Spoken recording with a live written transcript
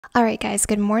Alright guys,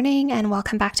 good morning and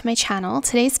welcome back to my channel.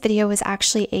 Today's video was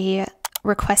actually a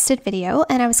requested video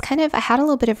and I had a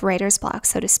little bit of writer's block,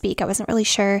 so to speak. I wasn't really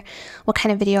sure what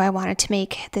kind of video I wanted to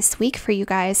make this week for you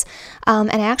guys. And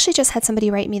I actually just had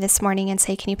somebody write me this morning and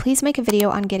say, can you please make a video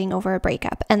on getting over a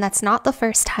breakup? And that's not the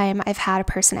first time I've had a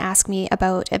person ask me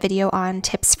about a video on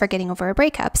tips for getting over a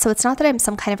breakup. So it's not that I'm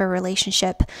some kind of a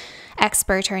relationship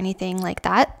expert or anything like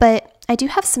that, but I do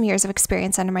have some years of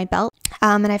experience under my belt,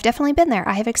 and I've definitely been there.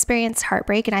 I have experienced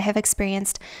heartbreak and I have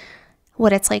experienced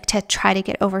what it's like to try to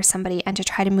get over somebody and to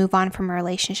try to move on from a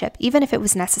relationship, even if it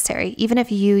was necessary. Even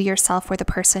if you yourself were the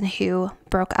person who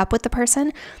broke up with the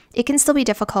person, it can still be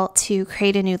difficult to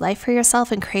create a new life for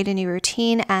yourself and create a new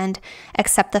routine and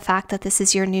accept the fact that this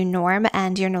is your new norm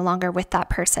and you're no longer with that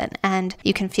person. And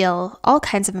you can feel all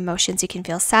kinds of emotions. You can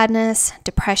feel sadness,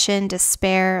 depression,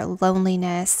 despair,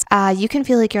 loneliness. You can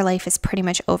feel like your life is pretty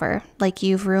much over, like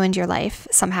you've ruined your life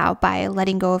somehow by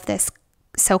letting go of this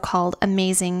so-called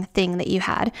amazing thing that you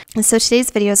had. And so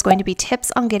today's video is going to be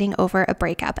tips on getting over a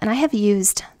breakup. And I have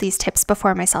used these tips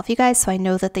before myself, you guys, so I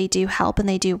know that they do help and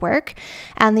they do work.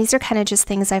 And these are kind of just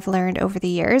things I've learned over the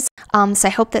years. So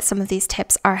I hope that some of these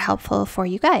tips are helpful for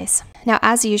you guys. Now,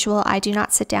 as usual, I do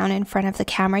not sit down in front of the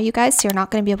camera, you guys, so you're not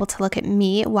going to be able to look at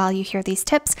me while you hear these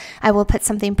tips. I will put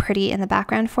something pretty in the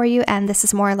background for you, and this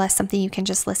is more or less something you can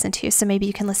just listen to. So maybe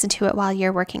you can listen to it while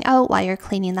you're working out, while you're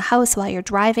cleaning the house, while you're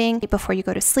driving, before you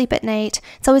go to sleep at night.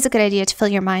 It's always a good idea to fill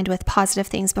your mind with positive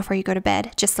things before you go to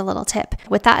bed. Just a little tip.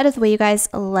 With that out of the way, you guys,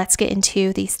 let's get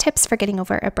into these tips for getting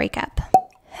over a breakup.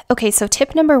 Okay, so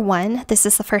tip number one, this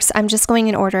is the first, I'm just going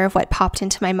in order of what popped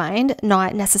into my mind,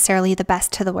 not necessarily the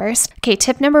best to the worst. Okay,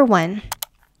 tip number one,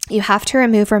 you have to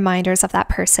remove reminders of that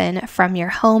person from your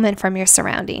home and from your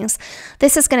surroundings.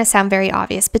 This is going to sound very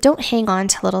obvious, but don't hang on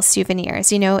to little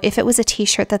souvenirs. You know, if it was a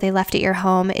t-shirt that they left at your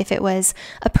home, if it was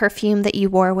a perfume that you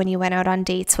wore when you went out on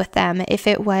dates with them, if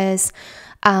it was,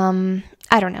 I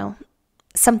don't know,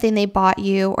 something they bought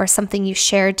you or something you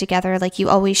shared together, like you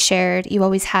always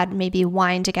had maybe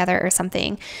wine together or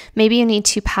something. Maybe you need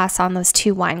to pass on those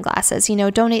 2 wine glasses, you know,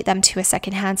 donate them to a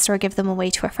secondhand store, give them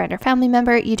away to a friend or family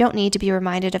member. You don't need to be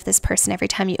reminded of this person every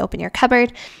time you open your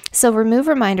cupboard. So remove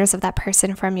reminders of that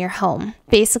person from your home.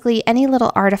 Basically, any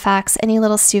little artifacts, any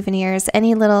little souvenirs,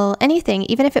 anything,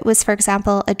 even if it was, for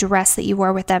example, a dress that you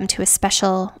wore with them to a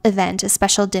special event, a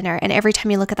special dinner, and every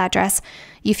time you look at that dress,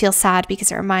 you feel sad because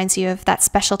it reminds you of that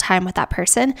special time with that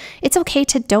person. It's okay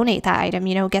to donate that item,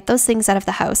 you know, get those things out of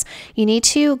the house. You need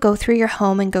to go through your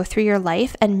home and go through your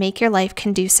life and make your life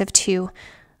conducive to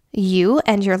you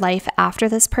and your life after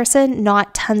this person,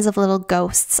 not tons of little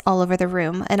ghosts all over the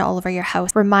room and all over your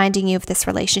house, reminding you of this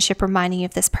relationship, reminding you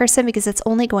of this person, because it's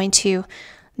only going to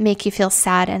make you feel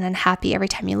sad and unhappy every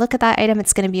time you look at that item.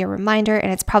 It's going to be a reminder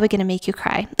and it's probably going to make you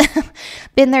cry.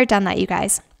 Been there, done that, you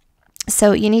guys.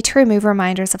 So you need to remove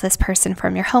reminders of this person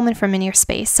from your home and from in your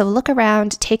space. So look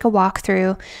around, take a walk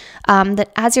through,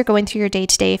 that as you're going through your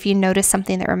day-to-day, if you notice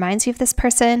something that reminds you of this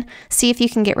person, see if you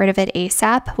can get rid of it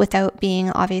ASAP without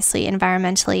being obviously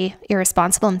environmentally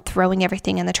irresponsible and throwing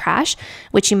everything in the trash,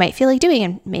 which you might feel like doing.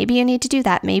 And maybe you need to do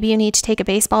that. Maybe you need to take a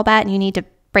baseball bat and you need to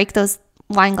break those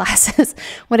wine glasses,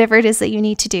 whatever it is that you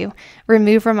need to do.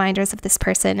 Remove reminders of this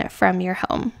person from your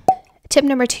home. Tip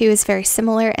number 2 is very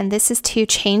similar, and this is to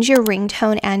change your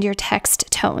ringtone and your text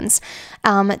tones.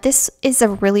 This is a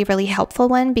really, really helpful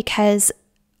one because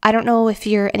I don't know if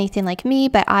you're anything like me,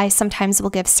 but I sometimes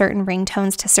will give certain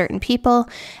ringtones to certain people.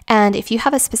 And if you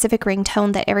have a specific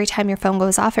ringtone that every time your phone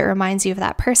goes off, it reminds you of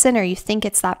that person or you think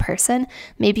it's that person,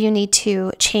 maybe you need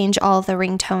to change all of the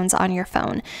ringtones on your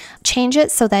phone. Change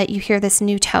it so that you hear this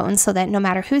new tone so that no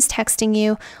matter who's texting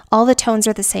you, all the tones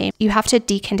are the same. You have to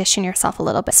decondition yourself a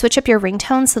little bit. Switch up your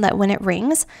ringtone so that when it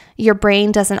rings, your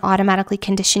brain doesn't automatically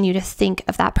condition you to think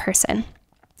of that person.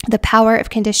 The power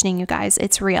of conditioning, you guys,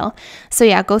 it's real. So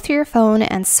yeah, go through your phone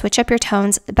and switch up your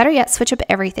tones. Better yet, switch up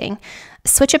everything.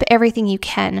 Switch up everything you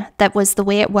can that was the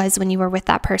way it was when you were with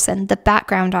that person, the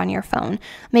background on your phone,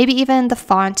 maybe even the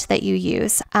font that you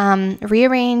use.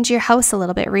 Rearrange your house a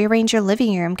little bit, rearrange your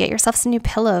living room, get yourself some new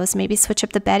pillows, maybe switch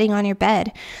up the bedding on your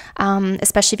bed.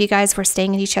 Especially if you guys were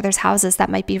staying at each other's houses,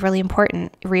 that might be really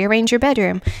important. Rearrange your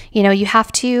bedroom. You know, you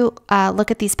have to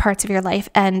look at these parts of your life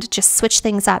and just switch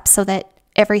things up so that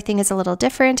everything is a little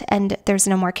different and there's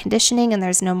no more conditioning and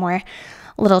there's no more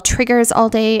little triggers all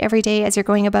day, every day as you're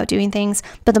going about doing things.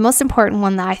 But the most important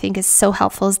one that I think is so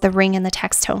helpful is the ring and the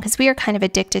text tone, because we are kind of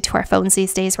addicted to our phones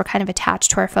these days. We're kind of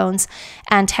attached to our phones,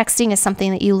 and texting is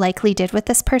something that you likely did with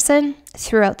this person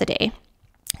throughout the day.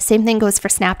 Same thing goes for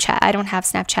Snapchat. I don't have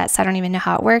Snapchat, so I don't even know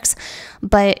how it works.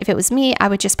 But if it was me, I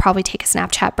would just probably take a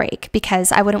Snapchat break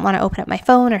because I wouldn't want to open up my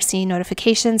phone or see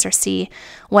notifications or see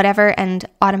whatever and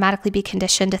automatically be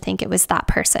conditioned to think it was that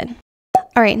person.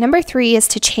 All right, number 3 is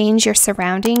to change your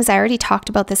surroundings. I already talked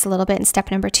about this a little bit in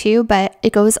step number 2, but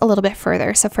it goes a little bit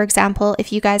further. So for example,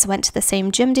 if you guys went to the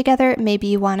same gym together, maybe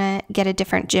you want to get a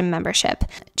different gym membership.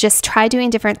 Just try doing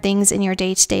different things in your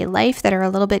day-to-day life that are a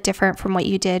little bit different from what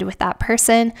you did with that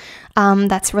person.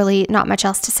 That's really not much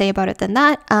else to say about it than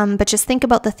that. But just think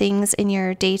about the things in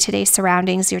your day-to-day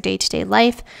surroundings, your day-to-day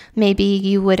life. Maybe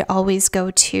you would always go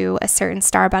to a certain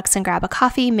Starbucks and grab a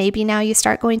coffee. Maybe now you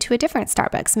start going to a different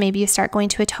Starbucks. Maybe you start going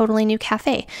to a totally new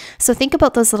cafe. So think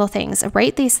about those little things.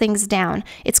 Write these things down.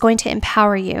 It's going to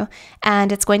empower you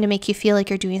and it's going to make you feel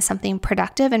like you're doing something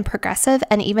productive and progressive.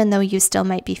 And even though you still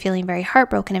might be feeling very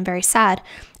heartbroken and very sad,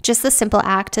 just the simple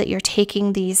act that you're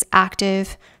taking these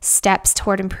active steps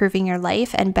toward improving your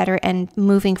life and better and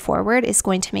moving forward is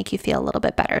going to make you feel a little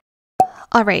bit better.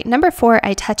 All right, number 4,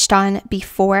 I touched on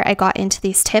before I got into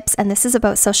these tips, and this is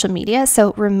about social media.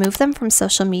 So remove them from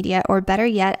social media, or better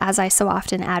yet, as I so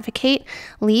often advocate,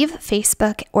 leave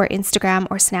Facebook or Instagram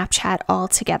or Snapchat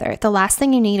altogether. The last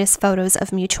thing you need is photos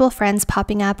of mutual friends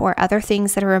popping up or other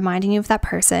things that are reminding you of that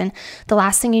person. The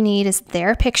last thing you need is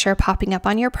their picture popping up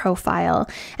on your profile.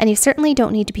 And you certainly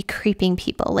don't need to be creeping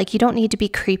people. Like, you don't need to be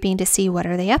creeping to see what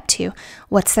are they up to.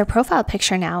 What's their profile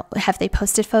picture now? Have they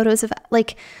posted photos of,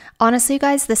 like, honestly,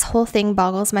 guys, this whole thing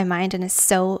boggles my mind and is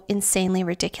so insanely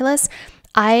ridiculous.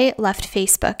 I left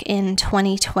Facebook in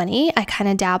 2020. I kind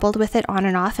of dabbled with it on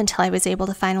and off until I was able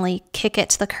to finally kick it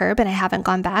to the curb, and I haven't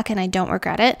gone back and I don't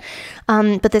regret it.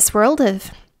 But this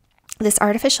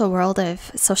artificial world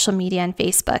of social media and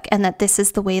Facebook, and that this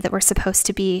is the way that we're supposed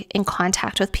to be in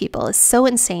contact with people, is so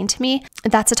insane to me.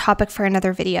 That's a topic for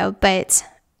another video, but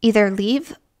either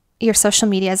leave your social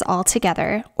medias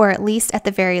altogether, or at least at the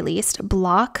very least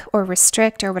block or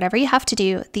restrict or whatever you have to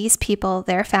do these people,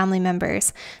 their family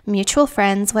members, mutual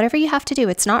friends, whatever you have to do.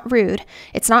 It's not rude.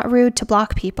 It's not rude to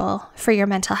block people for your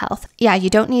mental health. Yeah,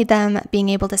 you don't need them being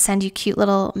able to send you cute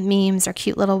little memes or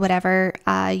cute little whatever.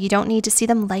 You don't need to see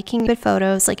them liking good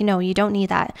photos. Like, no, you don't need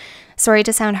that. Sorry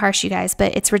to sound harsh, you guys,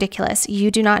 but it's ridiculous.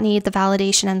 You do not need the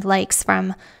validation and likes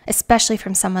especially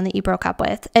from someone that you broke up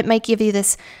with. It might give you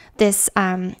this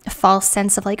false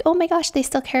sense of like, oh my gosh, they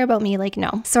still care about me. Like,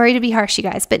 no, sorry to be harsh, you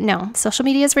guys, but no, social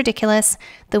media is ridiculous.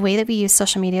 The way that we use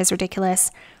social media is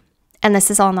ridiculous. And this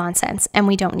is all nonsense, and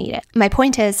we don't need it. My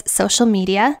point is, social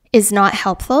media is not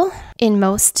helpful in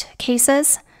most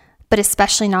cases, but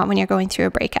especially not when you're going through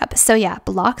a breakup. So yeah,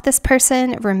 block this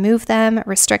person, remove them,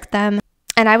 restrict them.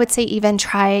 And I would say even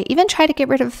try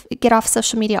to get off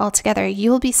social media altogether.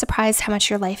 You will be surprised how much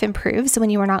your life improves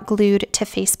when you are not glued to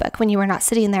Facebook, when you are not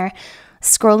sitting there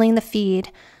scrolling the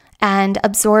feed and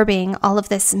absorbing all of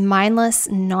this mindless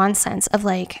nonsense of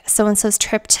like so-and-so's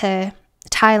trip to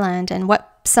Thailand and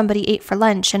what somebody ate for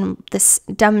lunch and this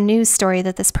dumb news story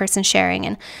that this person's sharing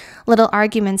and little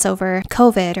arguments over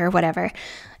COVID or whatever.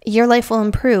 Your life will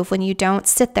improve when you don't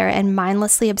sit there and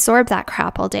mindlessly absorb that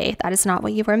crap all day. That is not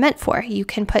what you were meant for. You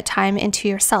can put time into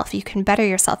yourself. You can better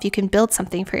yourself. You can build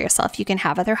something for yourself. You can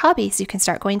have other hobbies. You can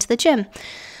start going to the gym.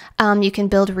 You can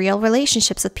build real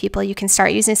relationships with people. You can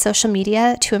start using social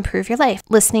media to improve your life,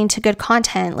 listening to good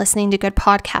content, listening to good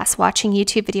podcasts, watching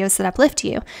YouTube videos that uplift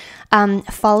you,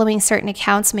 following certain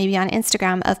accounts, maybe on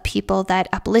Instagram, of people that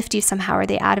uplift you somehow, or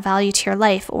they add value to your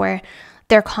life, or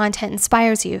their content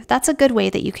inspires you. That's a good way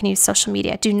that you can use social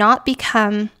media. Do not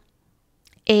become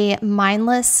a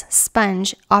mindless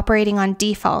sponge operating on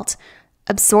default,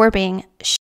 absorbing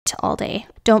shit all day.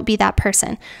 Don't be that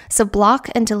person. So block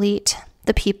and delete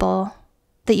the people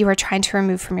that you are trying to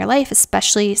remove from your life,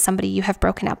 especially somebody you have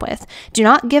broken up with. Do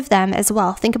not give them as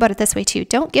well. Think about it this way too.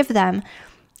 Don't give them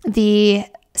the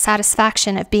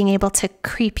satisfaction of being able to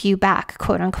creep you back,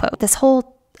 quote unquote. This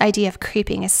whole idea of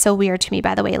creeping is so weird to me,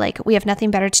 by the way. Like, we have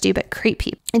nothing better to do but creep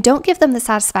people. And don't give them the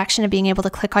satisfaction of being able to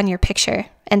click on your picture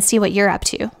and see what you're up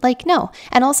to. Like, no.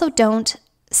 And also don't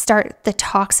start the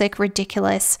toxic,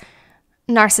 ridiculous,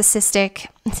 narcissistic,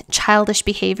 childish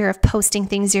behavior of posting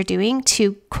things you're doing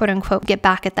to quote unquote get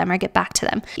back at them or get back to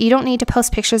them. You don't need to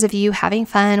post pictures of you having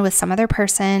fun with some other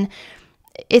person.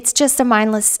 It's just a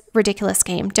mindless, ridiculous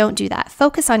game. Don't do that.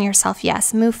 Focus on yourself,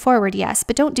 yes. Move forward, yes.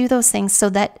 But don't do those things so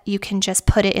that you can just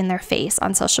put it in their face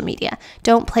on social media.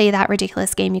 Don't play that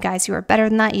ridiculous game, you guys. You are better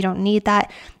than that. You don't need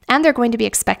that. And they're going to be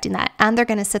expecting that. And they're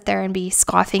going to sit there and be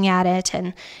scoffing at it.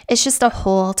 And it's just a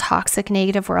whole toxic,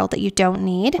 negative world that you don't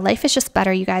need. Life is just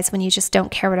better, you guys, when you just don't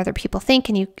care what other people think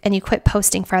and you quit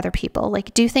posting for other people.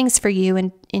 Like, do things for you,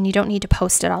 and you don't need to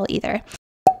post it all either.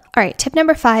 All right, tip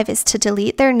number 5 is to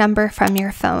delete their number from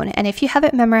your phone. And if you have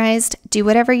it memorized, do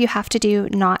whatever you have to do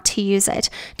not to use it.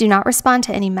 Do not respond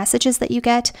to any messages that you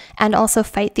get, and also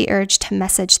fight the urge to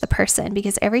message the person,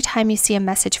 because every time you see a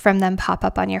message from them pop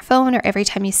up on your phone, or every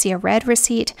time you see a red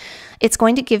receipt, it's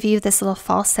going to give you this little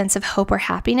false sense of hope or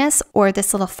happiness, or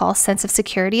this little false sense of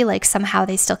security, like somehow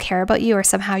they still care about you, or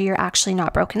somehow you're actually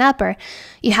not broken up, or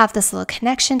you have this little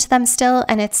connection to them still,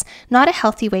 and it's not a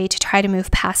healthy way to try to move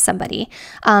past somebody.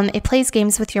 It plays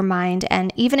games with your mind,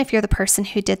 and even if you're the person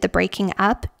who did the breaking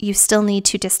up, you still need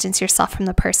to distance yourself from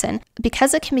the person,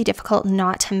 because it can be difficult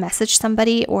not to message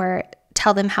somebody or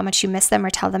tell them how much you miss them or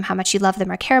tell them how much you love them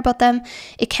or care about them.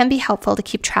 It can be helpful to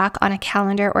keep track on a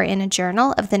calendar or in a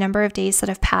journal of the number of days that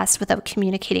have passed without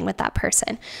communicating with that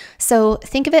person. So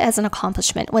think of it as an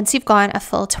accomplishment. Once you've gone a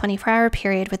full 24-hour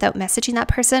period without messaging that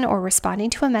person or responding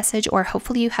to a message, or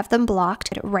hopefully you have them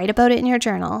blocked, write about it in your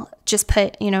journal. Just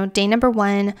put, day number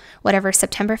 1, whatever,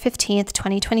 September 15th,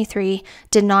 2023,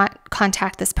 did not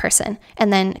contact this person,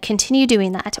 and then continue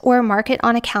doing that, or mark it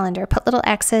on a calendar, put little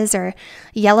X's or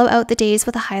yellow out the days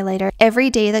with a highlighter. Every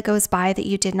day that goes by that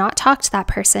you did not talk to that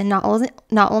person, not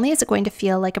only is it going to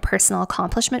feel like a personal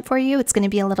accomplishment for you, it's going to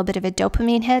be a little bit of a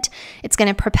dopamine hit. It's going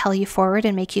to propel you forward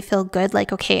and make you feel good,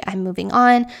 like, okay, I'm moving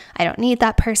on. I don't need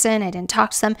that person. I didn't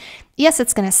talk to them. Yes,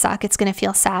 it's going to suck. It's going to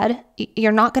feel sad.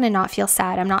 You're not going to not feel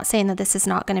sad. I'm not saying that this is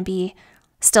not going to be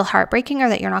still heartbreaking or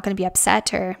that you're not going to be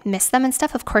upset or miss them and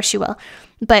stuff. Of course you will.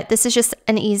 But this is just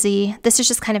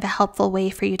kind of a helpful way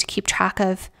for you to keep track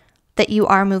of that you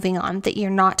are moving on, that you're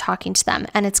not talking to them.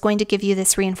 And it's going to give you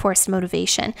this reinforced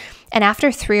motivation. And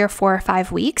after 3 or 4 or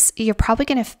 5 weeks, you're probably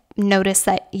going to notice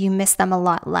that you miss them a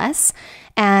lot less.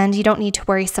 And you don't need to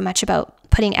worry so much about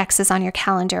putting X's on your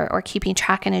calendar or keeping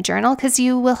track in a journal, because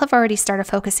you will have already started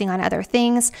focusing on other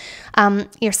things.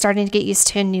 You're starting to get used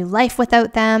to a new life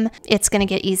without them. It's going to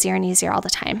get easier and easier all the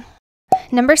time.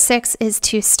 Number 6 is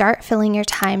to start filling your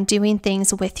time doing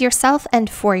things with yourself and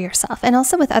for yourself, and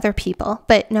also with other people.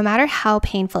 But no matter how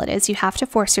painful it is, you have to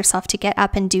force yourself to get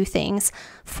up and do things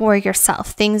for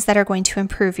yourself, things that are going to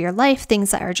improve your life,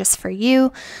 things that are just for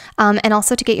you, and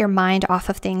also to get your mind off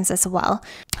of things as well.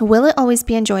 Will it always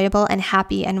be enjoyable and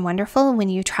happy and wonderful when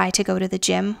you try to go to the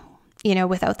gym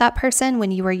without that person, when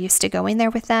you were used to going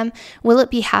there with them? Will it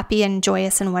be happy and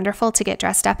joyous and wonderful to get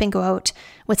dressed up and go out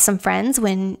with some friends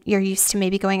when you're used to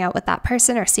maybe going out with that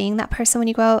person or seeing that person when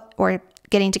you go out, or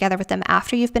getting together with them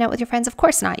after you've been out with your friends? Of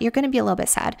course not. You're going to be a little bit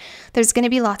sad. There's going to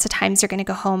be lots of times you're going to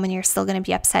go home and you're still going to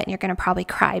be upset, and you're going to probably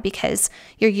cry because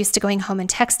you're used to going home and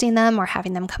texting them or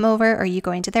having them come over, or you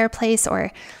going to their place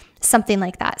or something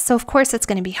like that. So of course it's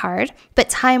going to be hard, but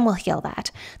time will heal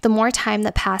that. The more time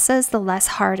that passes, the less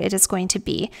hard it is going to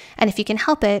be. And if you can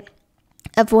help it,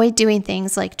 avoid doing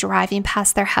things like driving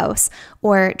past their house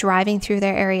or driving through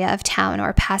their area of town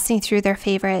or passing through their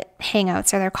favorite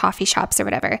hangouts or their coffee shops or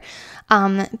whatever.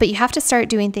 But you have to start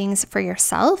doing things for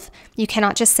yourself. You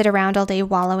cannot just sit around all day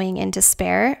wallowing in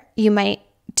despair. You might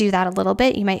do that a little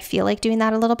bit. You might feel like doing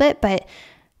that a little bit, but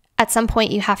at some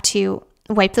point you have to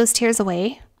wipe those tears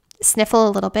away, sniffle a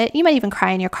little bit. You might even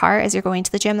cry in your car as you're going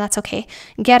to the gym. That's okay.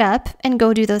 Get up and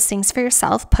go do those things for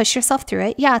yourself. Push yourself through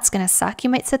it. Yeah, it's going to suck.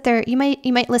 You might sit there. You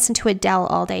might listen to Adele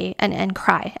all day and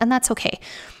cry, and that's okay.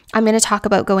 I'm going to talk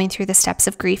about going through the steps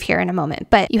of grief here in a moment,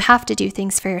 but you have to do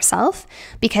things for yourself,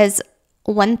 because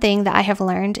one thing that I have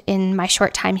learned in my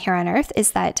short time here on earth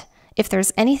is that if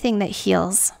there's anything that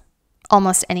heals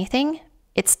almost anything,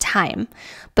 it's time.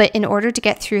 But in order to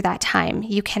get through that time,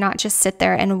 you cannot just sit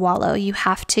there and wallow. You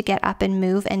have to get up and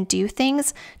move and do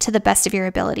things to the best of your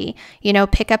ability.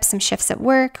 Pick up some shifts at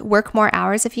work more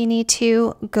hours if you need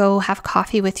to, go have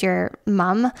coffee with your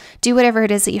mom, do whatever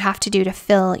it is that you have to do to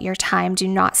fill your time. Do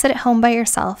not sit at home by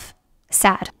yourself,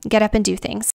 sad. Get up and do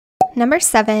things. Number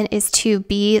 7 is to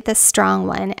be the strong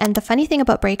one. And the funny thing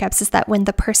about breakups is that when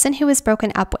the person who is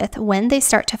broken up with, when they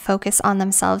start to focus on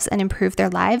themselves and improve their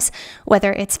lives,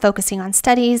 whether it's focusing on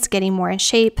studies, getting more in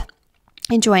shape,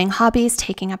 enjoying hobbies,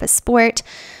 taking up a sport,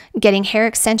 getting hair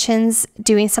extensions,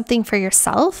 doing something for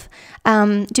yourself,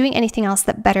 doing anything else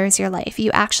that betters your life,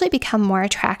 you actually become more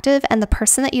attractive, and the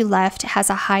person that you left has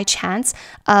a high chance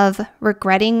of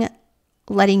regretting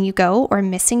letting you go or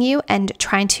missing you and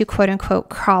trying to quote unquote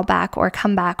crawl back or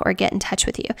come back or get in touch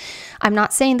with you. I'm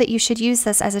not saying that you should use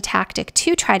this as a tactic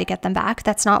to try to get them back.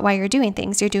 That's not why you're doing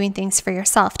things. You're doing things for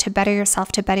yourself, to better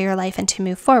your life, and to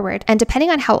move forward. And depending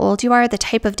on how old you are, the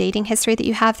type of dating history that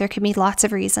you have, there could be lots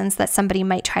of reasons that somebody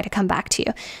might try to come back to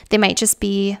you. They might just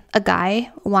be a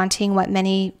guy wanting what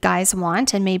many guys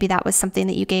want, and maybe that was something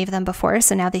that you gave them before,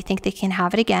 so now they think they can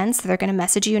have it again, so they're going to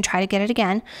message you and try to get it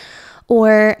again.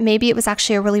 Or maybe it was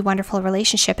actually a really wonderful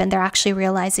relationship and they're actually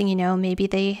realizing, you know, maybe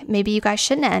you guys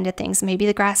shouldn't have ended things. Maybe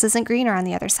the grass isn't greener on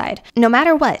the other side. No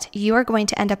matter what, you are going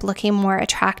to end up looking more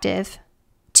attractive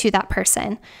to that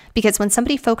person, because when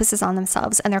somebody focuses on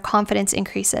themselves and their confidence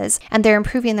increases and they're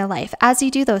improving their life, as you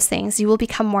do those things, you will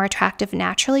become more attractive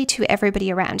naturally to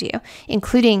everybody around you,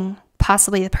 including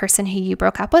possibly the person who you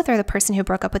broke up with or the person who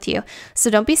broke up with you. So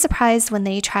don't be surprised when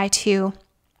they try to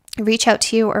reach out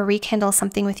to you or rekindle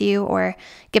something with you or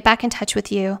get back in touch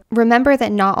with you. Remember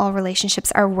that not all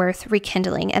relationships are worth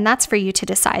rekindling, and that's for you to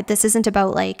decide. This isn't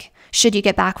about like, should you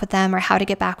get back with them or how to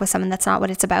get back with someone. That's not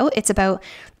what it's about. It's about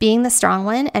being the strong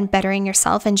one and bettering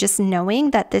yourself and just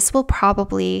knowing that this will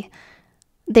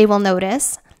they will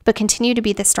notice, but continue to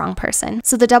be the strong person.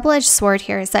 So the double-edged sword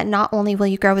here is that not only will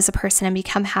you grow as a person and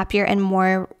become happier and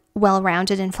more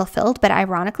well-rounded and fulfilled, but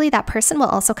ironically, that person will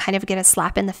also kind of get a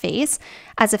slap in the face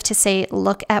as if to say,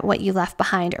 look at what you left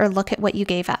behind or look at what you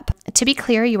gave up. To be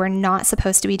clear, you are not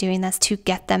supposed to be doing this to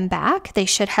get them back. They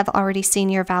should have already seen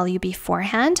your value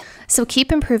beforehand. So keep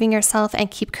improving yourself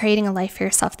and keep creating a life for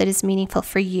yourself that is meaningful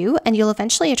for you, and you'll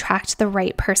eventually attract the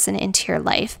right person into your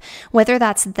life. Whether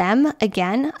that's them,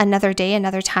 again, another day,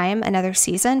 another time, another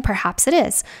season, perhaps it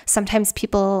is. Sometimes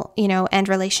people, end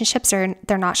relationships or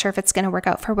they're not sure if it's going to work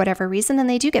out for whatever reason, and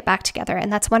they do get back together,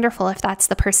 and that's wonderful if that's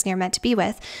the person you're meant to be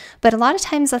with. But a lot of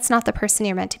times that's not the person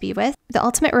you're meant to be with. The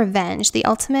ultimate revenge, the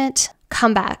ultimate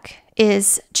comeback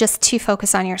is just to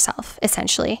focus on yourself,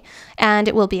 essentially. And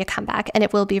it will be a comeback and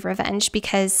it will be revenge,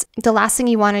 because the last thing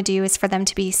you want to do is for them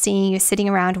to be seeing you sitting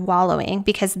around wallowing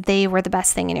because they were the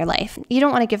best thing in your life. You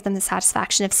don't want to give them the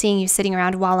satisfaction of seeing you sitting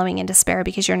around wallowing in despair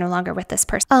because you're no longer with this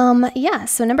person.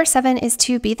 So number 7 is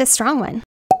to be the strong one.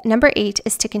 Number 8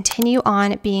 is to continue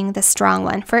on being the strong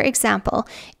one. For example,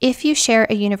 if you share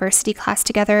a university class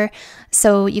together,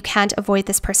 so you can't avoid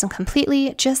this person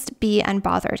completely, just be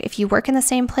unbothered. If you work in the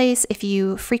same place, if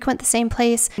you frequent the same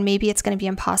place, maybe it's going to be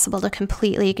impossible to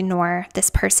completely ignore this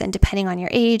person depending on your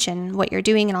age and what you're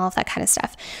doing and all of that kind of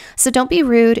stuff. So don't be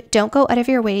rude. Don't go out of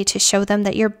your way to show them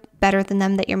that you're better than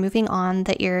them, that you're moving on,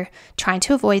 that you're trying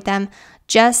to avoid them.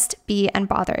 Just be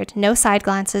unbothered. No side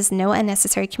glances, no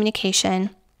unnecessary communication.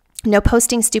 No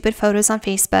posting stupid photos on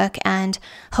Facebook and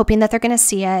hoping that they're going to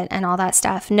see it and all that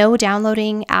stuff. No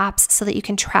downloading apps so that you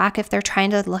can track if they're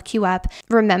trying to look you up.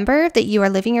 Remember that you are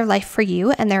living your life for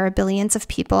you, and there are billions of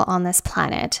people on this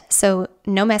planet. So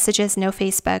no messages, no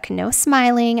Facebook, no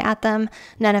smiling at them,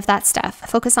 none of that stuff.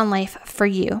 Focus on life for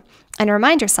you. And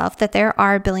remind yourself that there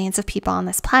are billions of people on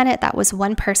this planet. That was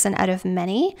one person out of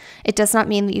many. It does not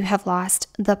mean that you have lost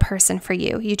the person for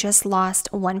you. You just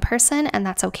lost one person, and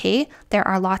that's okay. There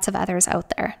are lots of others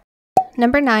out there.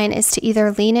 Number 9 is to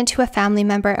either lean into a family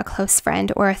member, a close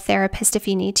friend, or a therapist if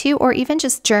you need to, or even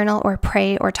just journal or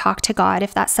pray or talk to God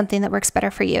if that's something that works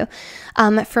better for you.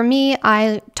 For me,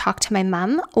 I talk to my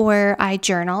mom, or I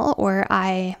journal, or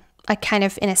I kind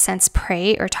of, in a sense,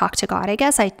 pray or talk to God, I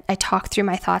guess. I talk through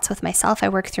my thoughts with myself. I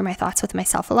work through my thoughts with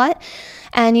myself a lot.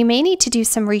 And you may need to do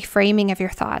some reframing of your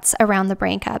thoughts around the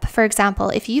breakup. For example,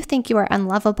 if you think you are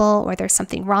unlovable or there's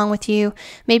something wrong with you,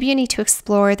 maybe you need to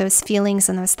explore those feelings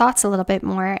and those thoughts a little bit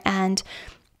more and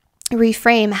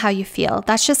reframe how you feel.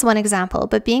 That's just one example,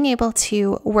 but being able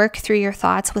to work through your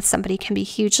thoughts with somebody can be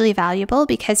hugely valuable,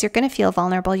 because you're going to feel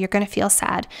vulnerable, you're going to feel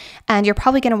sad, and you're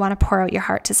probably going to want to pour out your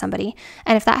heart to somebody.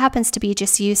 And if that happens to be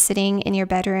just you sitting in your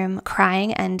bedroom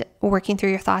crying and working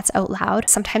through your thoughts out loud,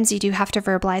 sometimes you do have to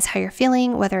verbalize how you're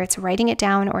feeling, whether it's writing it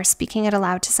down or speaking it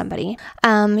aloud to somebody.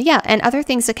 And other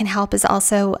things that can help is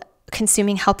also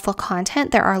consuming helpful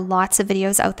content. There are lots of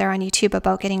videos out there on YouTube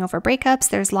about getting over breakups.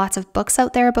 There's lots of books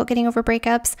out there about getting over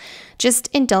breakups. Just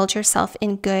indulge yourself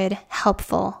in good,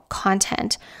 helpful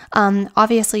content.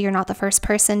 Obviously, you're not the first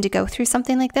person to go through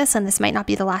something like this, and this might not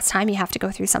be the last time you have to go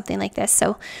through something like this.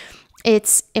 So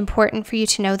it's important for you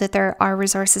to know that there are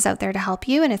resources out there to help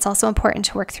you, and it's also important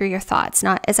to work through your thoughts.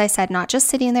 Not, as I said, not just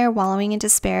sitting there wallowing in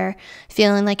despair,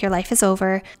 feeling like your life is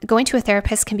over. Going to a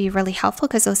therapist can be really helpful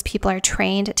because those people are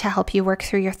trained to help you work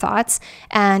through your thoughts,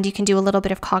 and you can do a little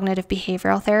bit of cognitive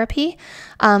behavioral therapy.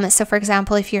 So for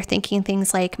example, if you're thinking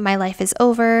things like, my life is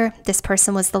over, this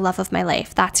person was the love of my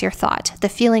life, that's your thought. The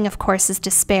feeling, of course, is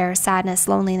despair, sadness,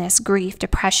 loneliness, grief,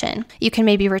 depression. You can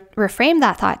maybe reframe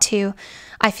that thought to,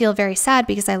 I feel very sad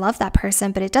because I love that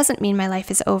person, but it doesn't mean my life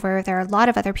is over. There are a lot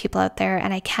of other people out there,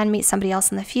 and I can meet somebody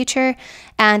else in the future,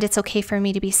 and it's okay for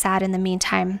me to be sad in the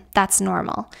meantime. That's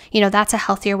normal. That's a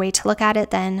healthier way to look at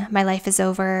it than my life is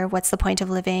over, what's the point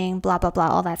of living, blah, blah, blah,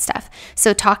 all that stuff.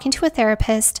 So talking to a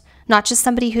therapist, not just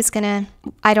somebody who's gonna,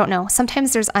 I don't know,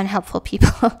 sometimes there's unhelpful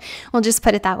people, we'll just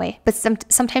put it that way, but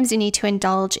sometimes you need to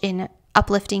indulge in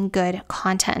uplifting, good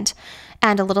content.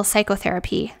 And a little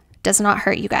psychotherapy does not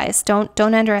hurt, you guys. Don't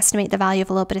underestimate the value of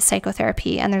a little bit of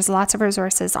psychotherapy, and there's lots of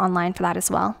resources online for that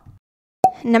as well.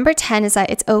 Number 10 is that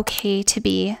it's okay to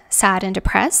be sad and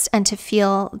depressed and to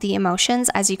feel the emotions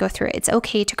as you go through it. It's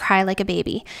okay to cry like a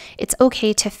baby. It's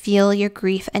okay to feel your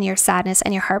grief and your sadness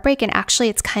and your heartbreak. And actually,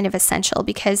 it's kind of essential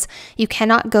because you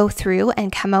cannot go through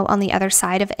and come out on the other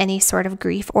side of any sort of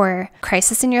grief or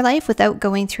crisis in your life without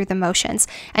going through the motions.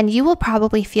 And you will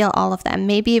probably feel all of them.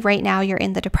 Maybe right now you're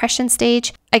in the depression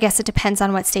stage. I guess it depends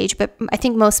on what stage, but I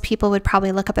think most people would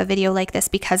probably look up a video like this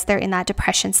because they're in that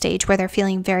depression stage where they're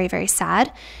feeling very, very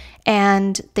sad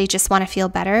and they just want to feel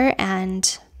better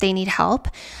and they need help.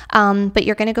 But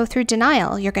you're going to go through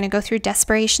denial. You're going to go through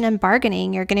desperation and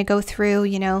bargaining. You're going to go through,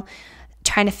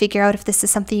 trying to figure out if this is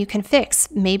something you can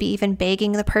fix, maybe even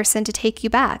begging the person to take you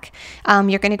back.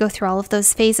 You're going to go through all of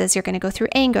those phases. You're going to go through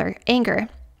anger, and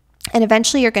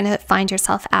eventually you're going to find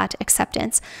yourself at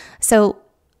acceptance. So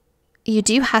you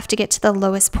do have to get to the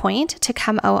lowest point to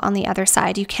come out on the other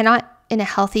side. You cannot, in a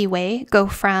healthy way, go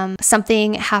from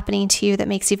something happening to you that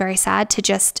makes you very sad to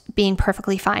just being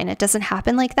perfectly fine. It doesn't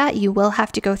happen like that. You will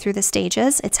have to go through the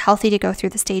stages. It's healthy to go through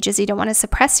the stages. You don't want to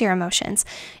suppress your emotions.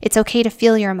 It's okay to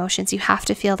feel your emotions. You have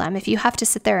to feel them. If you have to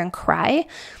sit there and cry,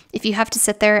 if you have to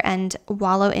sit there and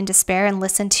wallow in despair and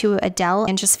listen to Adele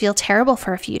and just feel terrible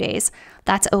for a few days,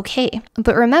 that's okay.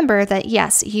 But remember that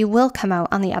yes, you will come out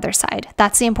on the other side.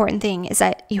 That's the important thing, is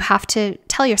that you have to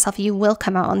tell yourself you will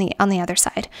come out on the other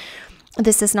side.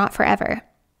 This is not forever.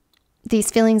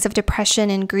 These feelings of depression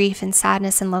and grief and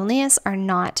sadness and loneliness are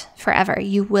not forever.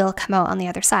 You will come out on the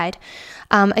other side.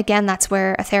 Again, that's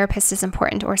where a therapist is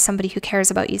important, or somebody who cares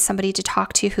about you, somebody to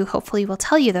talk to who hopefully will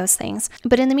tell you those things.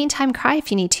 But in the meantime, cry if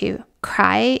you need to.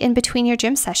 Cry in between your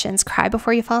gym sessions. Cry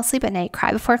before you fall asleep at night.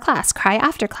 Cry before class. Cry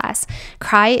after class.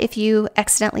 Cry if you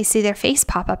accidentally see their face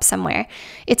pop up somewhere.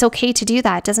 It's okay to do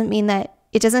that. It doesn't mean that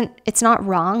it's not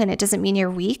wrong, and it doesn't mean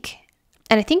you're weak.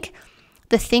 And I think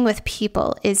the thing with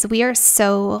people is we are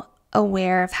so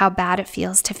aware of how bad it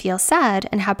feels to feel sad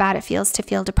and how bad it feels to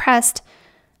feel depressed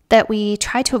that we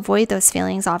try to avoid those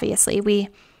feelings, obviously. We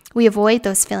avoid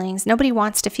those feelings. Nobody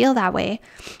wants to feel that way.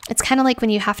 It's kind of like when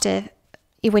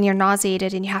you're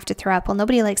nauseated and you have to throw up. Well,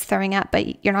 nobody likes throwing up,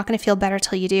 but you're not going to feel better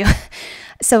till you do.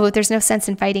 So there's no sense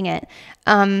in fighting it.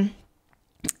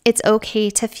 It's okay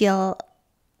to feel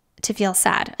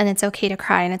sad, and it's okay to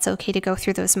cry, and it's okay to go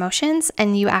through those emotions,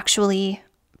 and you actually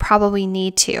probably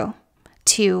need to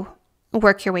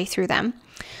work your way through them.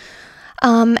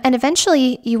 And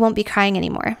eventually you won't be crying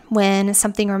anymore. When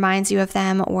something reminds you of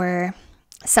them or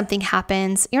something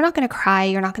happens, you're not going to cry.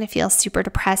 You're not going to feel super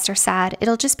depressed or sad.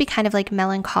 It'll just be kind of like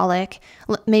melancholic,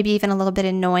 maybe even a little bit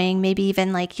annoying. Maybe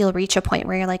even like you'll reach a point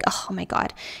where you're like, oh my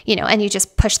God, and you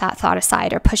just push that thought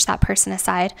aside or push that person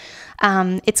aside.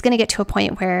 It's going to get to a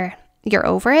point where you're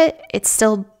over it. It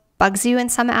still bugs you in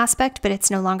some aspect, but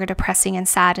it's no longer depressing and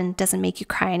sad and doesn't make you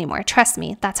cry anymore. Trust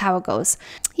me, that's how it goes.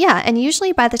 Yeah, and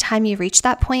usually by the time you reach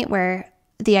that point where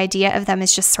the idea of them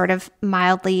is just sort of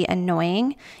mildly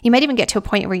annoying, you might even get to a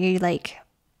point where you like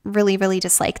really, really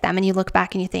dislike them, and you look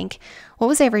back and you think, what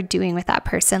was I ever doing with that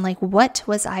person? Like, what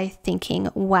was I thinking?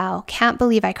 Wow, can't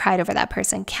believe I cried over that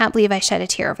person. Can't believe I shed a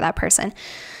tear over that person.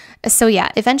 So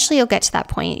yeah, eventually you'll get to that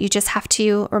point. You just have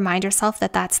to remind yourself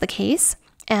that that's the case,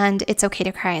 and it's okay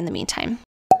to cry in the meantime.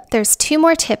 There's 2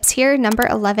 more tips here. Number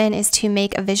 11 is to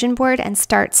make a vision board and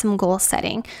start some goal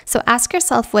setting. So ask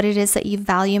yourself what it is that you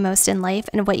value most in life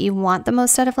and what you want the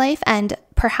most out of life. And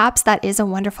perhaps that is a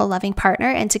wonderful, loving partner,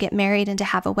 and to get married and to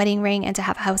have a wedding ring and to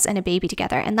have a house and a baby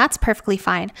together. And that's perfectly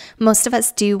fine. Most of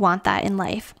us do want that in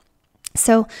life.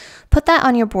 So put that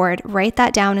on your board, write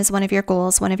that down as one of your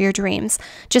goals, one of your dreams.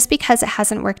 Just because it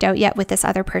hasn't worked out yet with this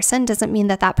other person doesn't mean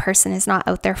that that person is not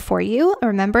out there for you.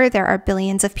 Remember, there are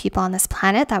billions of people on this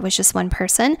planet. That was just one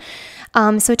person.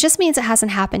 So it just means it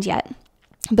hasn't happened yet.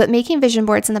 But making vision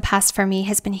boards in the past for me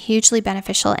has been hugely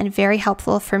beneficial and very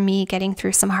helpful for me getting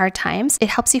through some hard times. It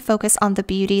helps you focus on the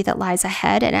beauty that lies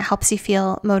ahead, and it helps you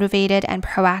feel motivated and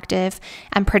proactive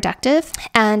and productive.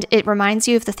 And it reminds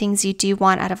you of the things you do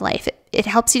want out of life. It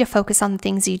helps you to focus on the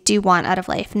things you do want out of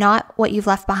life, not what you've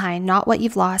left behind, not what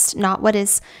you've lost, not what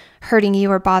is hurting you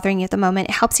or bothering you at the moment.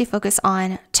 It helps you focus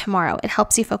on tomorrow. It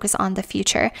helps you focus on the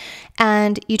future.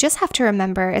 And you just have to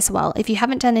remember as well, if you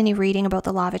haven't done any reading about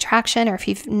the law of attraction, or if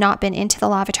you've not been into the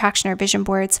law of attraction or vision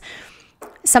boards,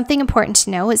 something important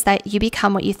to know is that you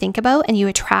become what you think about, and you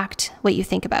attract what you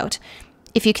think about.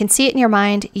 If you can see it in your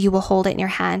mind, you will hold it in your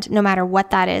hand, no matter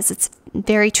what that is. It's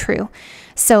very true.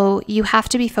 So you have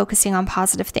to be focusing on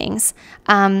positive things.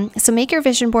 So make your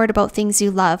vision board about things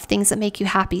you love, things that make you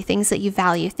happy, things that you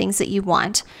value, things that you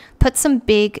want. Put some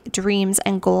big dreams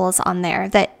and goals on there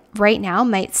that right now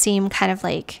might seem kind of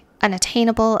like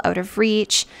unattainable, out of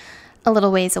reach, a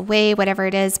little ways away, whatever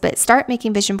it is, but start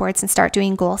making vision boards and start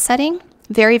doing goal setting.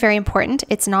 Very, very important.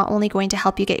 It's not only going to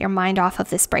help you get your mind off of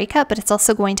this breakup, but it's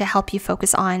also going to help you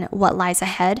focus on what lies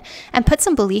ahead and put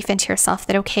some belief into yourself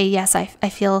that, okay, yes, I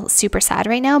feel super sad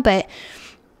right now, but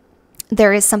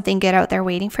there is something good out there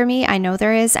waiting for me. I know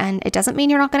there is, and it doesn't mean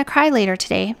you're not going to cry later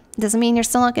today. It doesn't mean you're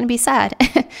still not going to be sad.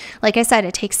 Like I said,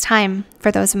 it takes time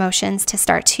for those emotions to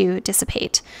start to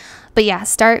dissipate. But yeah,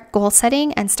 start goal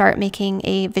setting and start making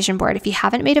a vision board. If you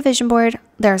haven't made a vision board,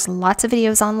 there's lots of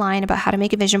videos online about how to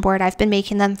make a vision board. I've been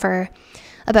making them for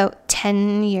about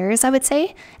 10 years, I would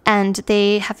say, and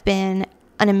they have been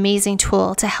an amazing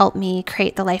tool to help me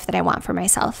create the life that I want for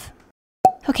myself.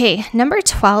 Okay, number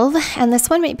 12, and this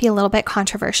one might be a little bit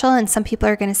controversial, and some people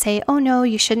are going to say, oh no,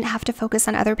 you shouldn't have to focus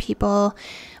on other people,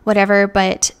 whatever,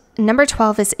 but number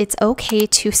 12 is it's okay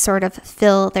to sort of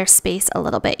fill their space a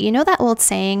little bit. You know that old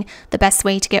saying, the best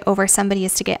way to get over somebody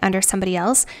is to get under somebody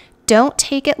else? Don't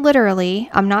take it literally.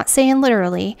 I'm not saying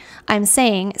literally. I'm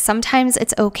saying sometimes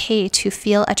it's okay to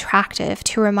feel attractive,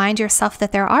 to remind yourself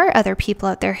that there are other people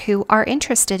out there who are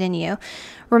interested in you.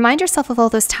 Remind yourself of all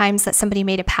those times that somebody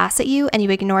made a pass at you and you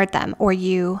ignored them, or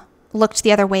you looked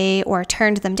the other way or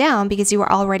turned them down because you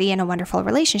were already in a wonderful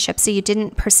relationship, so you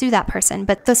didn't pursue that person.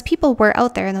 But those people were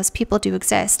out there and those people do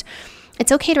exist.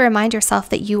 It's okay to remind yourself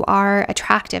that you are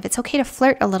attractive. It's okay to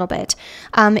flirt a little bit.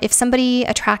 If somebody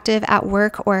attractive at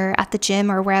work or at the gym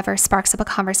or wherever sparks up a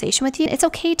conversation with you, it's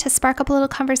okay to spark up a little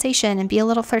conversation and be a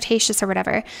little flirtatious or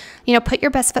whatever. You know, put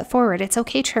your best foot forward. It's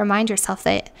okay to remind yourself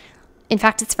that, in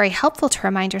fact, it's very helpful to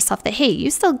remind yourself that, hey, you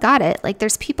still got it. Like,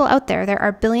 there's people out there. There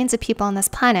are billions of people on this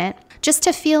planet. Just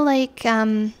to feel like,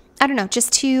 I don't know,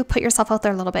 just to put yourself out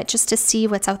there a little bit, just to see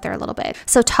what's out there a little bit.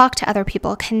 So talk to other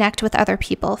people, connect with other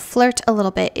people, flirt a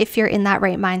little bit if you're in that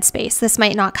right mind space. This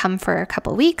might not come for a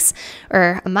couple weeks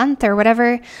or a month or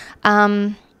whatever.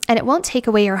 And it won't take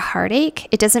away your heartache.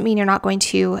 It doesn't mean you're not going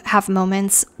to have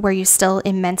moments where you still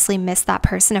immensely miss that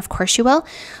person. Of course you will.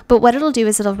 But what it'll do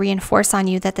is it'll reinforce on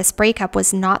you that this breakup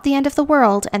was not the end of the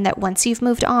world, and that once you've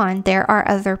moved on, there are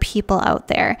other people out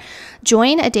there.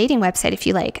 Join a dating website if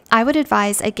you like. I would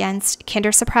advise against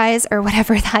Kinder Surprise or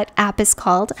whatever that app is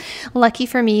called. Lucky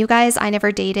for me, you guys, I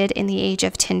never dated in the age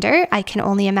of Tinder. I can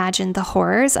only imagine the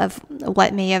horrors of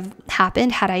what may have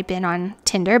happened had I been on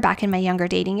Tinder back in my younger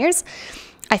dating years.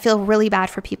 I feel really bad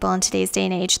for people in today's day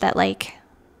and age that, like,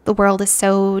 the world is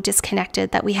so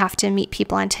disconnected that we have to meet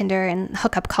people on Tinder and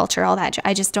hookup culture, all that.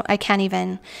 I can't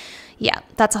even, yeah,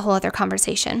 that's a whole other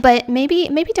conversation. But maybe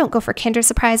don't go for Kinder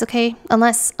Surprise, okay?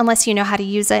 Unless you know how to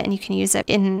use it and you can use it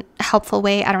in a helpful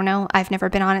way. I don't know. I've never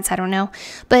been on it, so I don't know.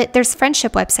 But there's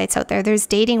friendship websites out there. There's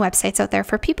dating websites out there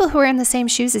for people who are in the same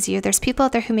shoes as you. There's people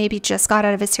out there who maybe just got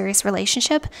out of a serious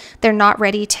relationship. They're not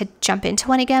ready to jump into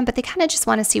one again, but they kind of just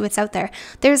want to see what's out there.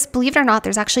 Believe it or not,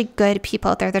 there's actually good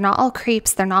people out there. They're not all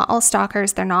creeps. They're not all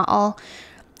stalkers. They're not all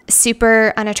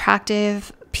super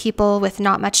unattractive people with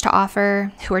not much to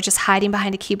offer who are just hiding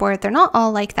behind a keyboard. They're not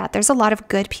all like that. There's a lot of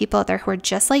good people out there who are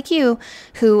just like you,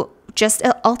 who just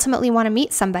ultimately want to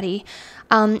meet somebody.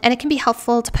 And it can be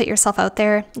helpful to put yourself out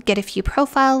there, get a few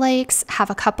profile likes, have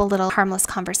a couple little harmless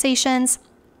conversations,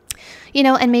 you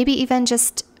know, and maybe even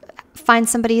just find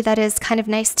somebody that is kind of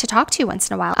nice to talk to once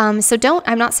in a while.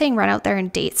 I'm not saying run out there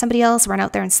and date somebody else, run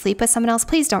out there and sleep with someone else.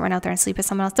 Please don't run out there and sleep with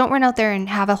someone else. Don't run out there and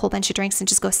have a whole bunch of drinks and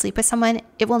just go sleep with someone.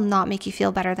 It will not make you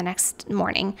feel better the next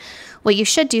morning. What you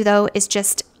should do, though, is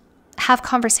just have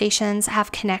conversations,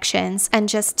 have connections, and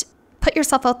just put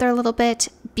yourself out there a little bit.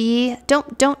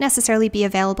 Don't necessarily be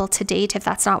available to date if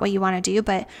that's not what you want to do,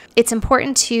 but it's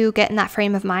important to get in that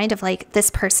frame of mind of, like,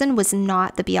 this person was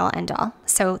not the be all end all.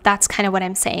 So that's kind of what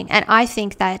I'm saying. And I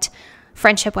think that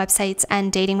friendship websites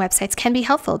and dating websites can be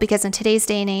helpful because in today's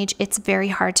day and age, it's very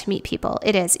hard to meet people.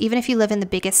 It is. Even if you live in the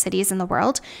biggest cities in the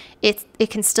world, it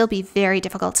can still be very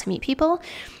difficult to meet people.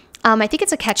 I think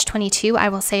it's a catch-22, I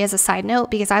will say as a side note,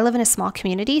 because I live in a small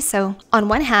community. So on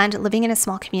one hand, living in a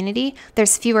small community,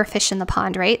 there's fewer fish in the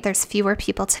pond, right? There's fewer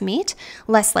people to meet,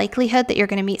 less likelihood that you're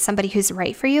going to meet somebody who's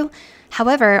right for you.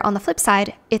 However, on the flip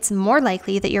side, it's more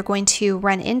likely that you're going to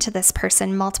run into this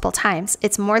person multiple times.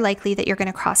 It's more likely that you're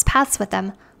going to cross paths with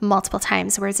them multiple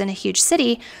times. Whereas in a huge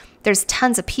city, there's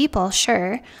tons of people,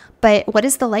 sure, but what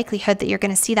is the likelihood that you're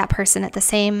going to see that person at the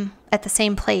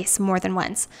same place more than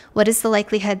once? What is the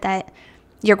likelihood that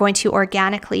you're going to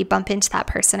organically bump into that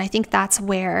person. I think that's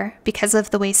where, because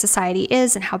of the way society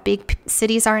is and how big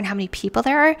cities are and how many people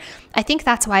there are, I think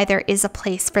that's why there is a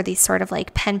place for these sort of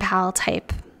like pen pal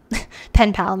type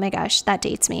pen pal, my gosh, that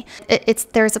dates me.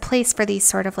 There's a place for these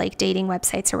sort of like dating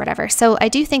websites or whatever. So I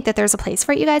do think that there's a place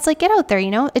for it, you guys. Like, get out there,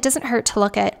 you know. It doesn't hurt to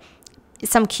look at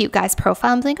some cute guy's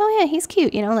profile and think, oh yeah, he's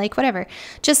cute, you know, like whatever.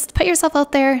 Just put yourself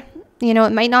out there. You know,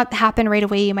 it might not happen right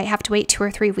away. You might have to wait 2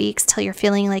 or 3 weeks till you're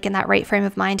feeling like in that right frame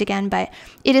of mind again, but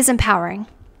it is empowering.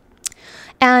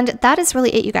 And that is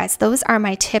really it, you guys. Those are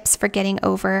my tips for getting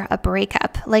over a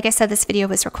breakup. Like I said, this video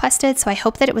was requested, so I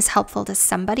hope that it was helpful to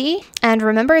somebody. And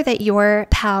remember that your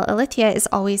pal Alithia is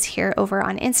always here over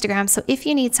on Instagram. So if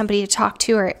you need somebody to talk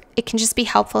to, or it can just be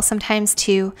helpful sometimes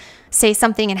to say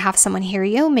something and have someone hear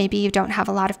you. Maybe you don't have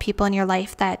a lot of people in your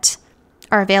life that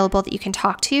are available that you can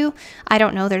talk to. I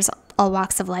don't know, there's all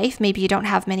walks of life. Maybe you don't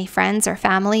have many friends or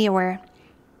family, or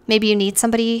maybe you need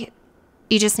somebody.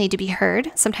 You just need to be heard.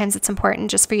 Sometimes it's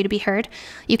important just for you to be heard.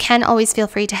 You can always feel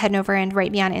free to head over and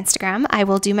write me on Instagram. I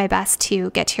will do my best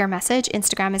to get to your message.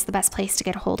 Instagram is the best place to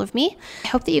get a hold of me. I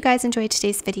hope that you guys enjoyed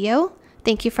today's video.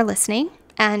 Thank you for listening,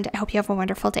 and I hope you have a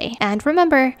wonderful day. And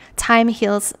remember, time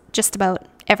heals just about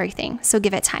everything, so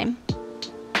give it time.